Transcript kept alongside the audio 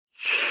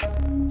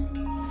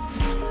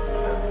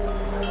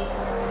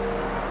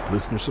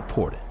Listener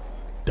supported.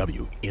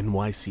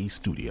 WNYC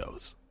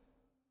Studios.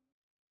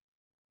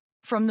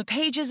 From the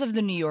pages of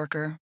The New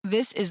Yorker,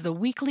 this is the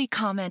Weekly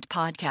Comment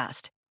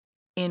Podcast.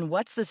 In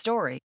What's the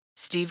Story,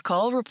 Steve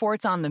Cull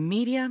reports on the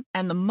media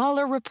and the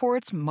Mueller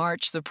report's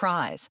March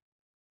surprise.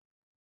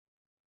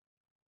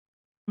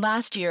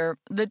 Last year,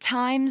 The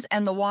Times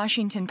and The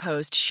Washington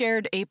Post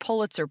shared a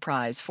Pulitzer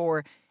Prize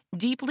for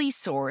deeply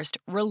sourced,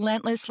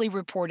 relentlessly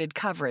reported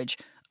coverage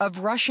of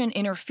Russian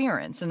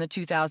interference in the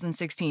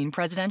 2016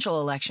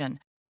 presidential election.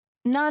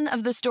 None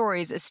of the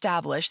stories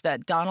established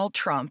that Donald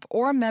Trump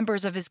or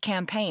members of his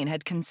campaign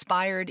had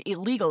conspired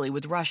illegally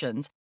with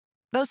Russians,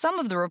 though some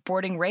of the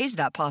reporting raised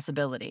that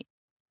possibility.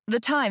 The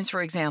Times,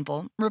 for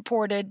example,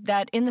 reported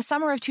that in the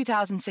summer of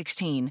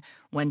 2016,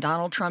 when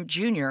Donald Trump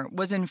Jr.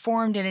 was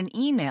informed in an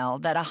email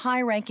that a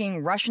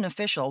high-ranking Russian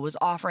official was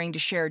offering to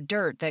share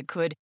dirt that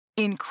could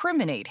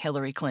incriminate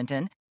Hillary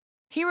Clinton,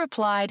 he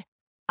replied,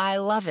 "I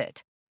love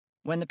it."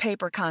 When the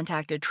paper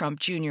contacted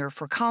Trump Jr.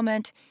 for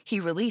comment, he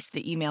released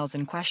the emails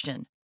in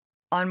question.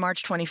 On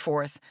March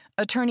 24th,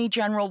 Attorney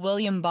General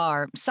William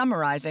Barr,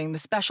 summarizing the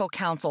special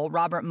counsel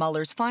Robert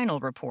Mueller's final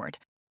report,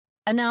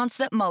 announced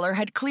that Mueller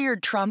had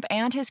cleared Trump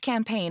and his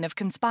campaign of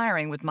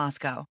conspiring with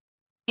Moscow.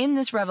 In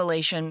this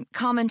revelation,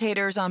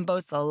 commentators on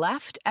both the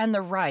left and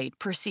the right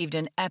perceived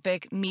an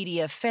epic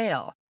media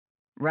fail.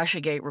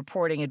 Russiagate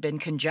reporting had been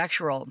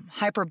conjectural,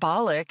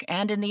 hyperbolic,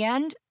 and in the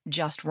end,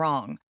 just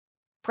wrong.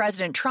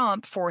 President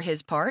Trump, for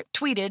his part,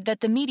 tweeted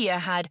that the media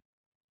had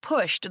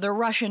pushed the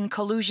Russian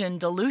collusion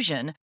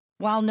delusion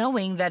while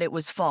knowing that it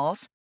was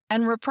false,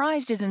 and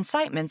reprised his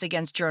incitements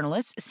against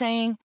journalists,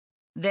 saying,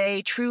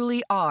 "They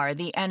truly are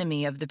the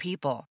enemy of the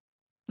people."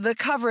 The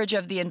coverage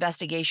of the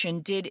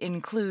investigation did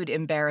include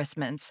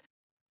embarrassments,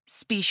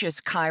 specious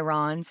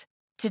chyrons,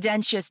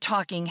 tendentious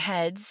talking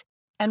heads,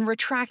 and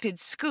retracted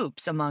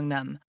scoops among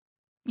them.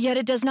 Yet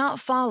it does not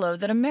follow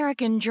that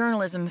American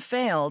journalism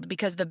failed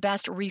because the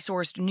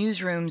best-resourced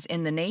newsrooms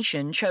in the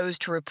nation chose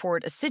to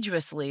report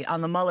assiduously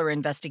on the Mueller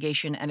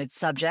investigation and its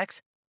subjects,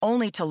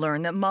 only to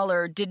learn that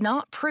Mueller did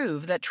not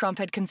prove that Trump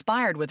had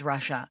conspired with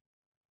Russia.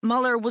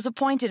 Mueller was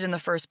appointed in the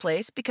first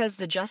place because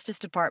the Justice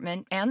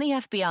Department and the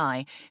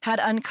FBI had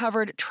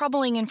uncovered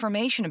troubling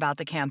information about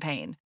the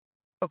campaign.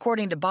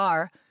 According to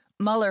Barr,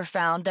 Mueller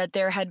found that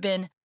there had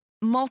been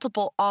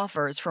multiple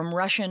offers from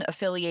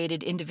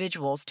Russian-affiliated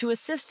individuals to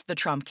assist the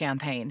Trump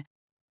campaign,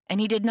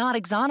 and he did not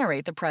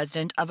exonerate the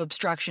president of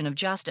obstruction of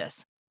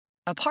justice.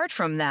 Apart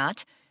from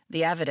that,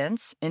 the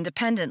evidence,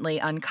 independently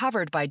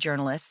uncovered by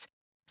journalists,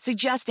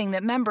 suggesting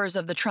that members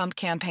of the Trump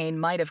campaign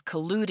might have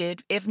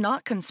colluded, if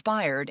not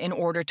conspired, in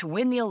order to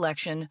win the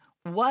election,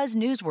 was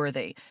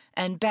newsworthy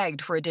and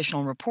begged for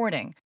additional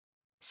reporting.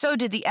 So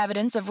did the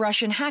evidence of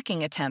Russian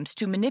hacking attempts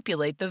to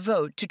manipulate the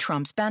vote to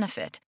Trump's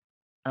benefit,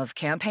 of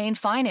campaign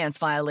finance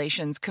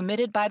violations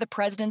committed by the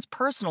president's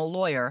personal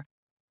lawyer,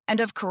 and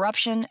of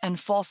corruption and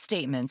false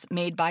statements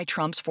made by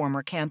Trump's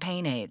former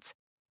campaign aides.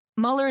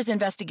 Mueller's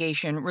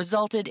investigation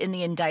resulted in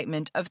the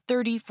indictment of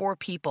 34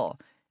 people,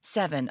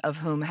 7 of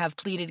whom have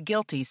pleaded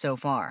guilty so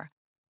far.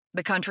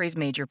 The country's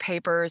major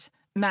papers,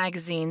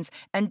 magazines,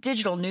 and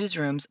digital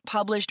newsrooms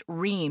published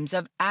reams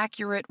of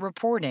accurate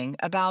reporting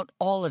about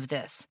all of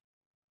this.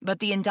 But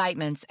the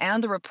indictments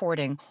and the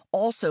reporting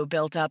also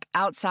built up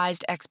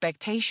outsized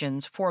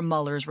expectations for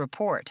Mueller's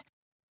report.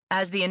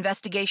 As the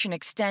investigation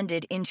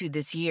extended into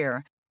this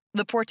year,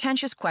 the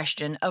portentous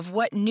question of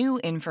what new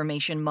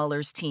information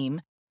Mueller's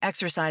team,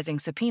 exercising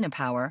subpoena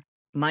power,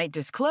 might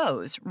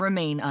disclose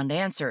remain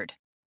unanswered.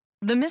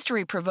 The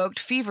mystery provoked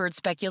fevered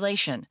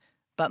speculation,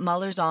 but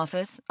Mueller's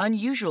office,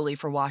 unusually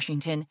for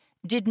Washington,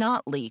 did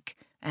not leak,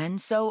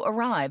 and so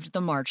arrived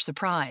the March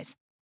surprise.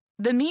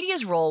 The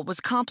media's role was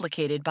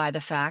complicated by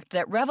the fact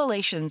that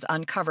revelations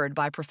uncovered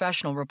by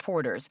professional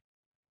reporters,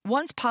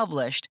 once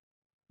published,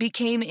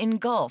 became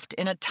engulfed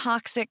in a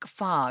toxic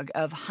fog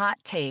of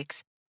hot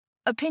takes,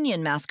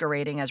 opinion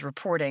masquerading as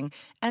reporting,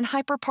 and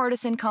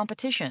hyperpartisan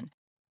competition.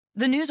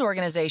 The news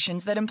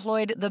organizations that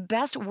employed the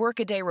best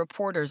workaday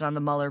reporters on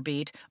the Mueller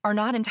beat are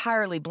not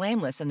entirely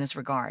blameless in this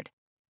regard.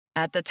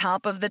 At the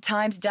top of the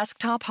Times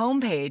desktop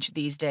homepage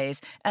these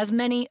days, as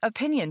many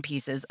opinion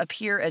pieces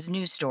appear as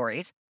news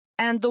stories,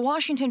 and The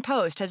Washington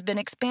Post has been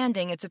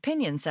expanding its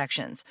opinion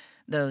sections,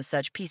 though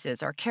such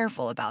pieces are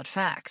careful about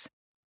facts.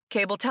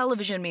 Cable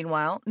television,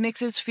 meanwhile,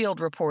 mixes field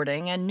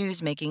reporting and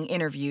newsmaking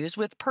interviews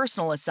with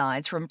personal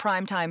asides from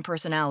primetime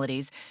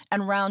personalities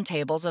and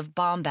roundtables of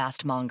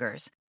bombast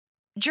mongers.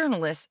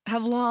 Journalists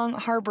have long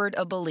harbored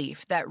a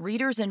belief that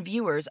readers and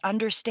viewers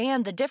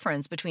understand the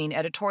difference between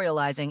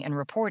editorializing and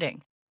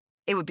reporting.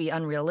 It would be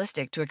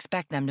unrealistic to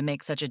expect them to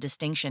make such a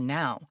distinction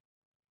now.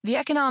 The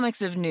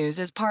economics of news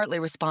is partly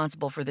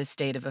responsible for this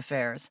state of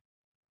affairs.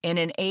 In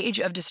an age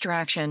of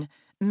distraction,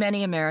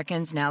 many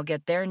Americans now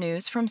get their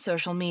news from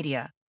social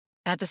media.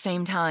 At the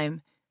same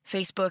time,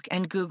 Facebook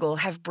and Google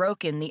have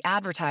broken the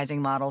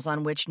advertising models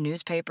on which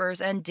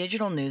newspapers and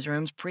digital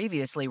newsrooms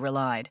previously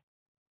relied.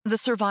 The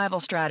survival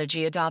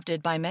strategy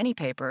adopted by many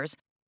papers,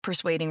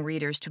 persuading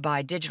readers to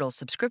buy digital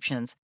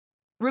subscriptions,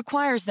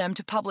 requires them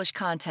to publish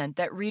content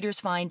that readers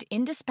find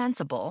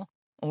indispensable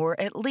or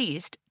at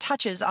least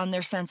touches on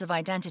their sense of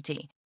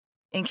identity.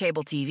 In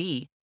cable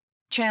TV,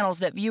 channels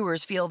that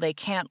viewers feel they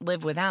can't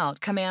live without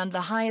command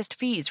the highest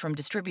fees from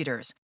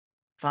distributors.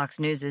 Fox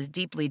News'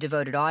 deeply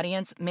devoted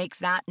audience makes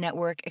that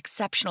network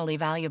exceptionally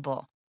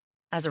valuable.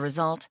 As a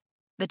result,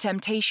 the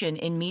temptation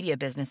in media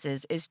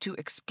businesses is to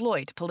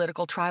exploit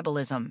political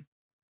tribalism.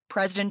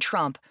 President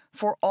Trump,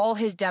 for all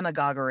his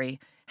demagoguery,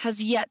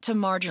 has yet to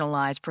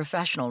marginalize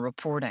professional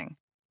reporting.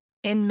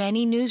 In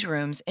many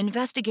newsrooms,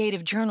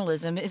 investigative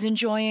journalism is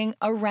enjoying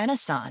a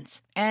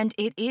renaissance, and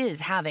it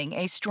is having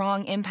a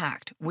strong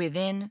impact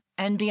within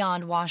and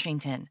beyond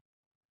Washington.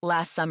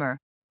 Last summer,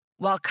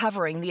 while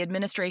covering the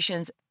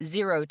administration's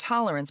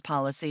zero-tolerance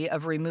policy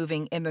of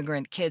removing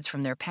immigrant kids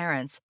from their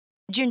parents,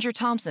 Ginger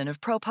Thompson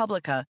of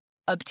ProPublica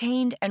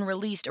obtained and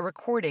released a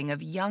recording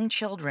of young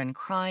children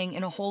crying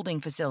in a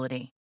holding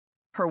facility.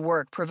 Her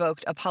work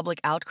provoked a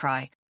public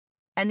outcry,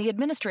 and the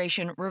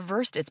administration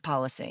reversed its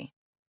policy.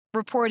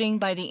 Reporting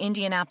by the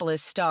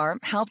Indianapolis Star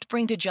helped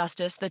bring to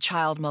justice the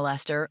child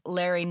molester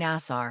Larry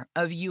Nassar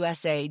of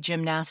USA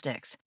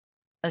Gymnastics.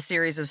 A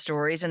series of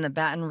stories in the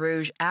Baton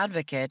Rouge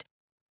Advocate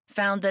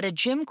found that a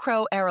Jim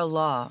Crow-era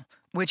law,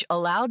 which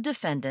allowed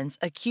defendants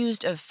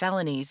accused of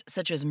felonies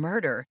such as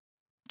murder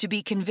to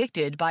be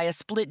convicted by a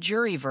split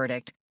jury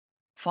verdict,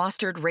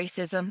 fostered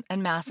racism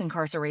and mass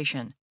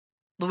incarceration.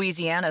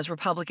 Louisiana's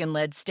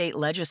Republican-led state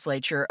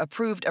legislature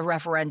approved a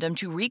referendum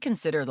to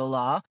reconsider the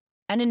law,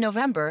 and in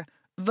November,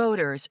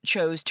 voters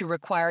chose to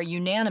require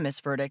unanimous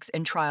verdicts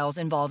in trials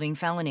involving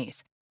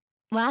felonies.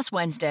 Last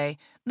Wednesday,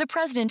 the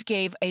president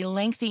gave a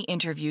lengthy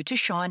interview to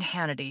Sean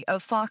Hannity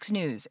of Fox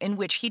News in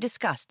which he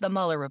discussed the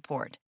Mueller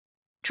report.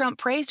 Trump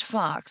praised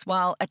Fox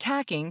while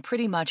attacking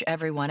pretty much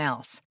everyone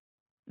else.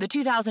 The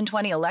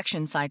 2020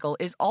 election cycle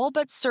is all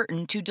but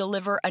certain to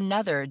deliver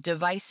another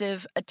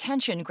divisive,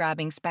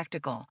 attention-grabbing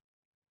spectacle.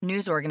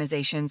 News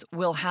organizations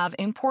will have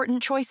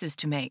important choices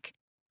to make.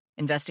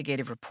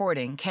 Investigative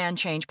reporting can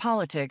change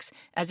politics,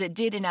 as it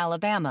did in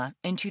Alabama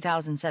in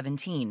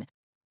 2017,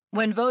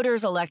 when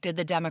voters elected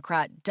the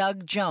Democrat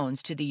Doug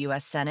Jones to the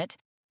U.S. Senate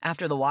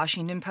after the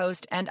Washington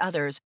Post and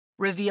others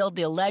revealed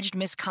the alleged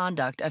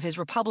misconduct of his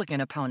Republican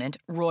opponent,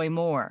 Roy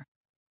Moore.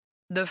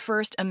 The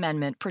First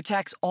Amendment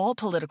protects all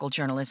political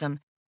journalism,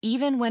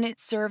 even when it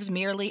serves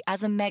merely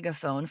as a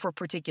megaphone for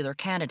particular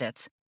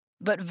candidates.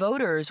 But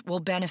voters will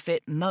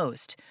benefit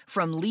most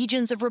from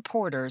legions of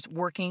reporters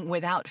working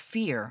without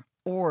fear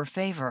or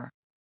favor.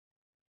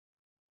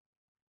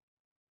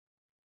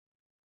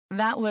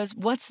 That was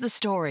What's the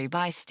Story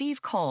by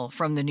Steve Cole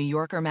from The New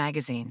Yorker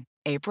magazine,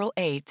 April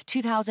 8,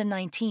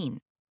 2019.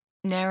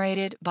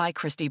 Narrated by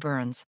Christy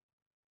Burns.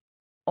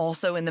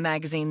 Also in the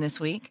magazine this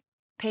week,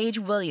 Paige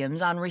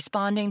Williams on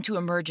responding to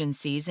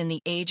emergencies in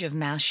the age of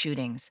mass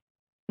shootings,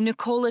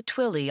 Nicola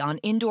Twilley on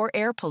indoor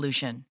air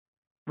pollution,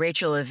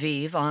 Rachel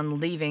Aviv on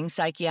leaving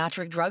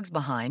psychiatric drugs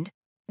behind,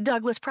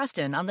 Douglas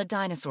Preston on the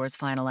dinosaurs'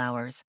 final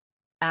hours,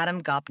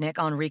 Adam Gopnik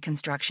on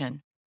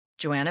reconstruction,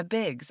 Joanna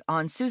Biggs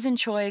on Susan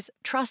Choi's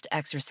trust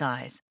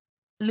exercise,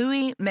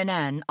 Louis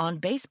Menen on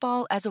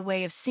baseball as a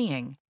way of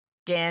seeing,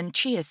 Dan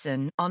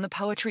Chiasson on the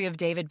poetry of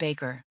David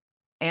Baker,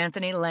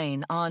 Anthony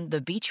Lane on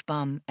The Beach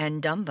Bum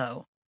and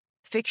Dumbo,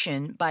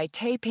 fiction by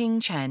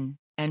Tae-Ping Chen,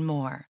 and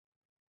more.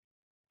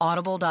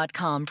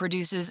 Audible.com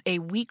produces a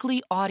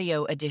weekly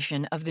audio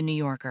edition of The New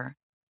Yorker.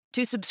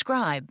 To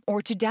subscribe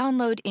or to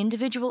download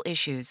individual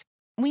issues,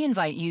 we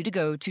invite you to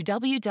go to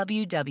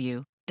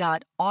www.audible.com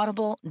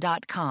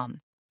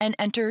and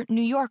enter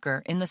New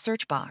Yorker in the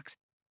search box.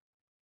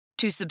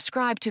 To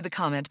subscribe to the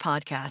Comment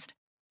Podcast,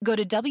 go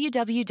to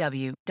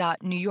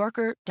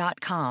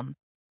www.newyorker.com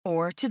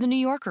or to the New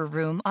Yorker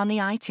Room on the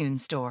iTunes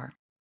Store.